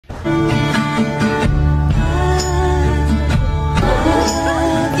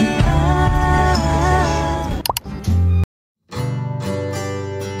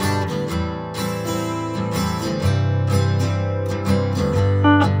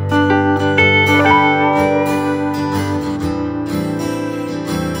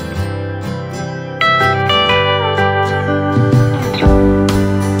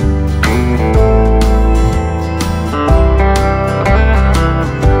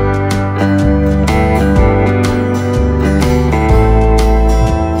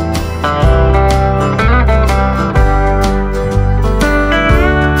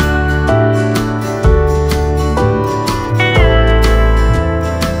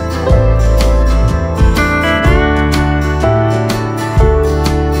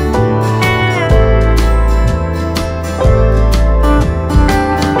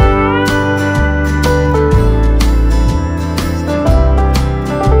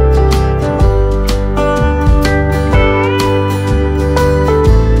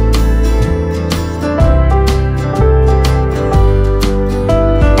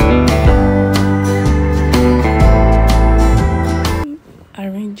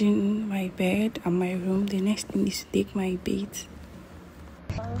Arranging my bed and my room. The next thing is to take my bath.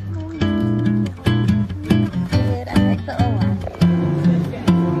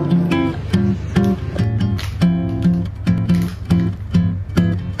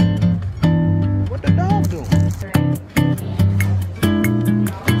 What the dog doing?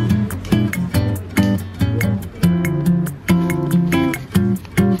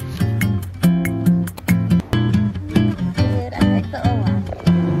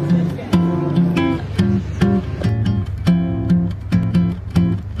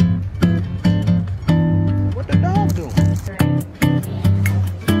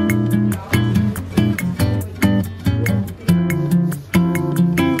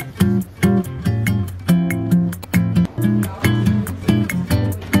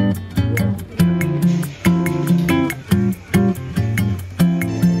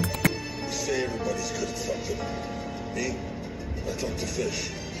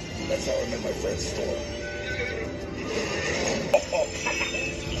 That's how I met my friend's store.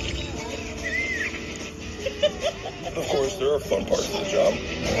 Of course, there are fun parts of the job.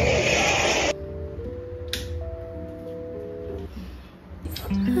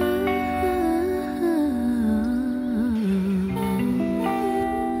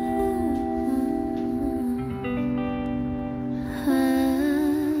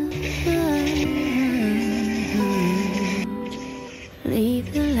 Leave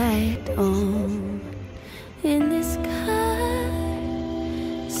the light on in the sky.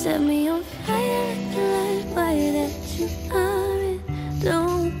 Set me on fire like the light fire that you are in.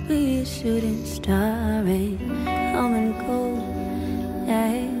 Don't be a shooting star and come and go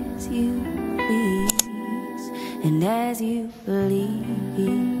as you please and as you please.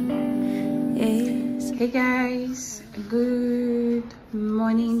 Hey guys, good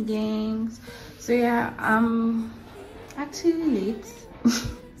morning gangs. So yeah, I'm actually late.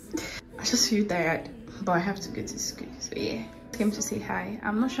 I just feel tired, but I have to go to school. So yeah, came to say hi.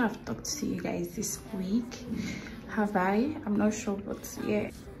 I'm not sure I've talked to you guys this week. Have I? I'm not sure, but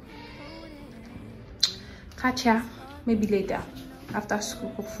yeah. Catch ya maybe later after school,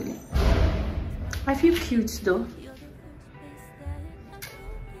 hopefully. I feel cute though.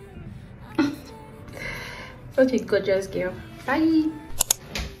 Such a gorgeous girl. Bye.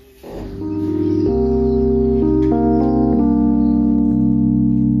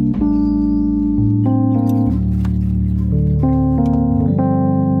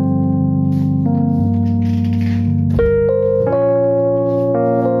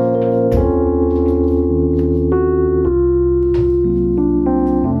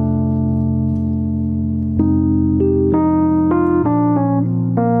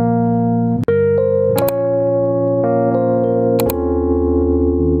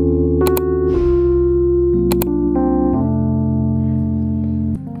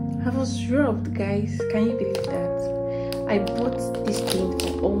 Guys, can you believe that I bought this thing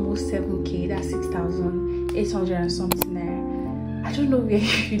for almost 7k? That's 6,800 and something there. I don't know where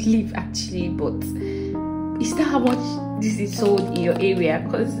you live actually, but is that how much this is sold in your area?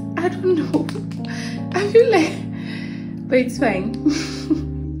 Because I don't know. I feel like, but it's fine.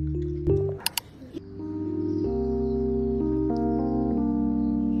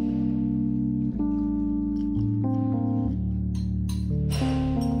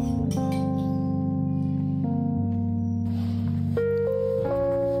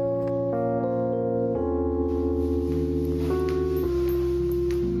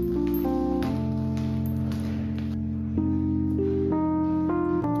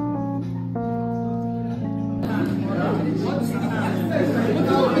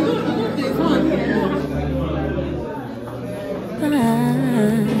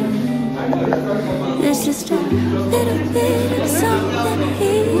 little bit of something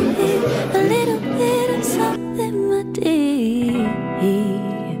here, a little bit of something, my dear.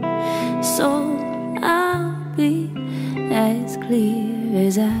 So I'll be as clear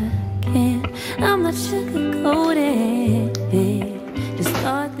as I can. I'm not sugarcoating. Just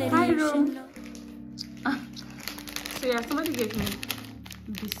thought that you should know. So yeah, somebody gave me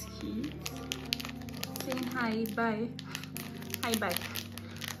biscuits saying hi, bye, hi, bye.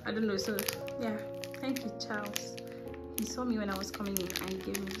 I don't know. So yeah, thank you, Charles. He saw me when I was coming in and he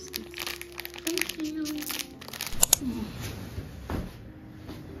gave me biscuits. Thank you.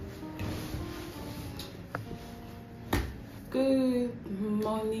 Good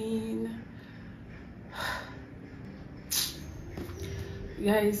morning,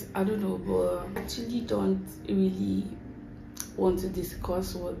 guys. I don't know, but I actually don't really want to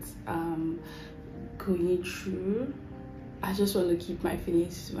discuss what I'm going through. I just want to keep my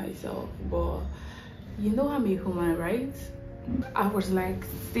feelings to myself. But you know, I'm a human, right? I was like,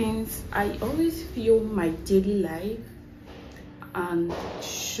 since I always film my daily life and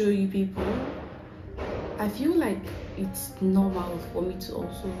show you people, I feel like it's normal for me to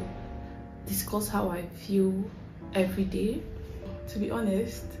also discuss how I feel every day. To be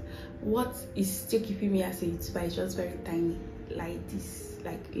honest, what is still keeping me as a YouTuber is just very tiny, like this,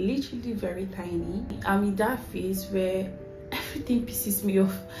 like literally very tiny. I'm in that phase where everything pisses me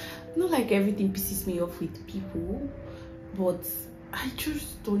off. Not like everything pisses me off with people, but I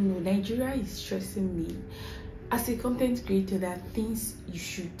just don't know. Nigeria is stressing me. As a content creator, there are things you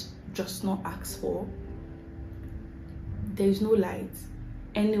should just not ask for. There is no light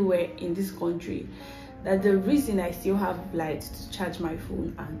anywhere in this country. That the reason I still have light to charge my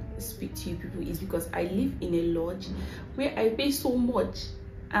phone and speak to you people is because I live in a lodge where I pay so much,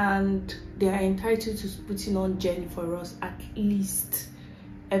 and they are entitled to putting on gen for us at least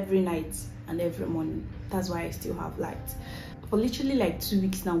every night and every morning. That's why I still have light. For literally like 2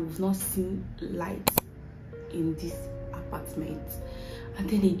 weeks now, we've not seen light in this apartment. And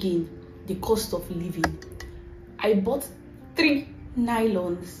then again, the cost of living. I bought 3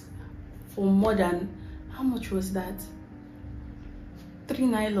 nylons for more than, how much was that? 3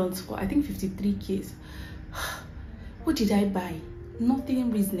 nylons for I think 53k. What did I buy?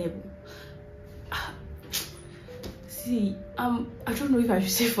 Nothing reasonable. See, I don't know if I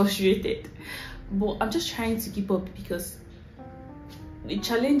should say frustrated, but I'm just trying to keep up because the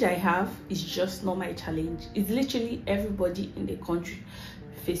challenge I have is just not my challenge. It's literally everybody in the country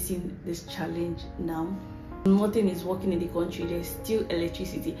facing this challenge now. Nothing is working in the country. There's still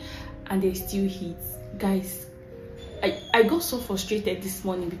electricity and there's still heat. Guys, I got so frustrated this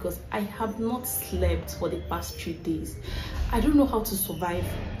morning because I have not slept for the past 3 days. I don't know how to survive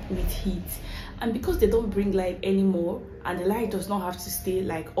with heat, and because they don't bring light anymore and the light does not have to stay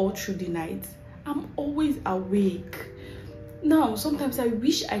like all through the night, I'm always awake. Now sometimes I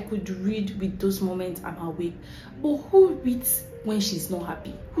wish I could read with those moments I'm awake, but who reads when she's not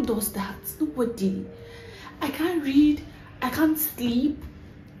happy? Who does that? Nobody. I can't read, I can't sleep,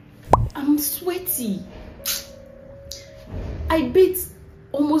 I'm sweaty. I bathe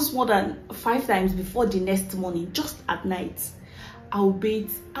almost more than 5 times before the next morning. Just at night I'll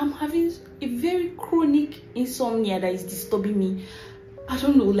bathe. I'm having a very chronic insomnia that is disturbing me. I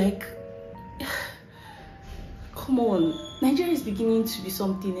don't know, like come on, Nigeria is beginning to be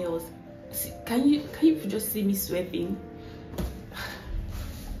something else. See, can you just see me sweating?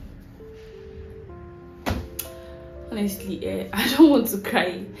 Honestly, I don't want to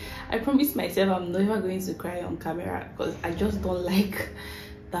cry. I promised myself I'm never going to cry on camera because I just don't like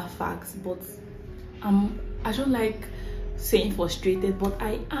that fact. But I don't like saying frustrated, but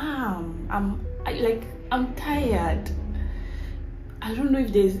I am. I'm tired. I don't know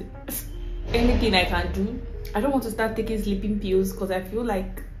if there's anything I can do. I don't want to start taking sleeping pills because I feel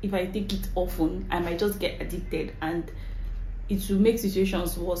like if I take it often, I might just get addicted and it will make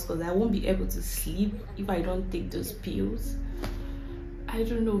situations worse because I won't be able to sleep if I don't take those pills. I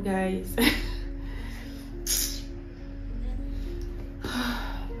don't know, guys.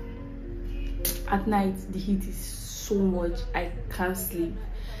 At night the heat is so much I can't sleep.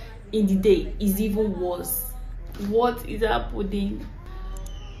 In the day it's even worse. What is happening?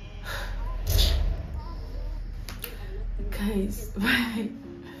 Guys, I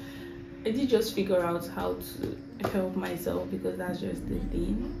did just figure out how to help myself because that's just the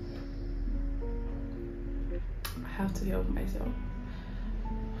thing. I have to help myself.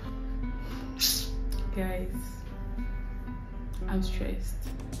 Guys, I'm stressed.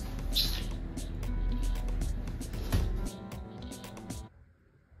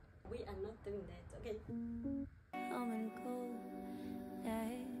 We are not doing that, okay? Come and go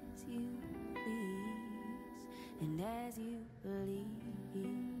as you please. as you believe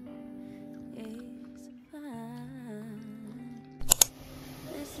is fine.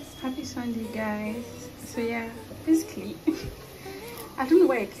 Happy Sunday, guys. So yeah, basically I don't know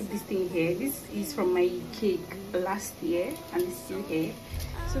why I keep this thing here. This is from my cake last year and it's still here.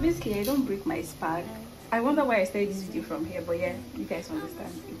 So basically I don't break my spark. I wonder why I started this video from here, but yeah, you guys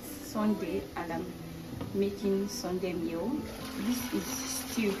understand. It's Sunday and I'm making Sunday meal. This is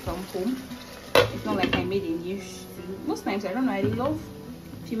stew from home. It's not like I made a new stew. Most times, I don't know, I love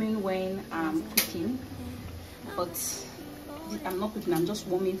filming when I'm cooking, but I'm not cooking, I'm just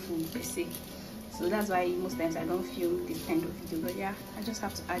warming food per se. So that's why most times I don't film this kind of video. But yeah, I just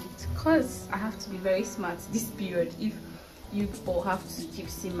have to add it because I have to be very smart this period if you all have to keep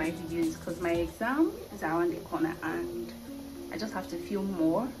seeing my videos, because my exam is around the corner and I just have to film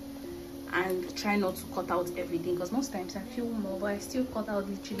more and try not to cut out everything, because most times I film more but I still cut out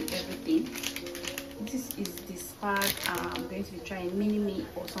literally everything. This is the spag. I'm going to be trying mini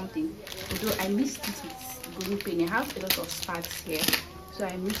or something, although I mixed it with golden penny. I have a lot of spags here, so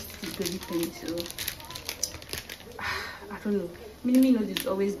I mixed it with golden penny. So I don't know, mini noodles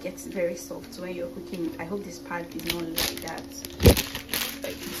always gets very soft when you're cooking. I hope this spag is not like that, but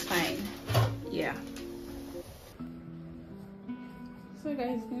it's fine. Yeah. So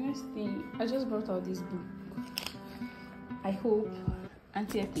guys, the next thing, I just brought out this book. I hope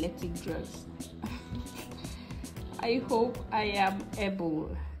anti-epileptic drugs. I hope I am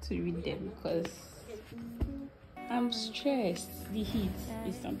able to read them because I'm stressed. The heat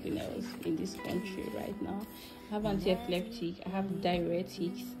is something else in this country right now. I have anti-epileptic, I have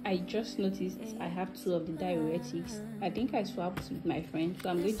diuretics. I just noticed I have 2 of the diuretics. I think I swapped with my friend, so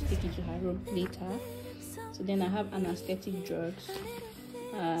I'm going to take it to her room later. So then I have anesthetic drugs,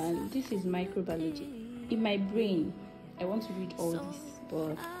 and this is microbiology. In my brain I want to read all this,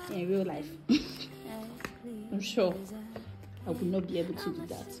 but in real life I'm sure I will not be able to do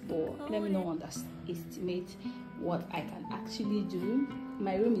that. But let me not underestimate what I can actually do.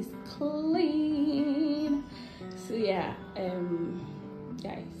 My room is clean, so yeah,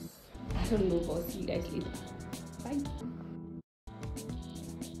 guys, I don't know, but see you guys later. Bye.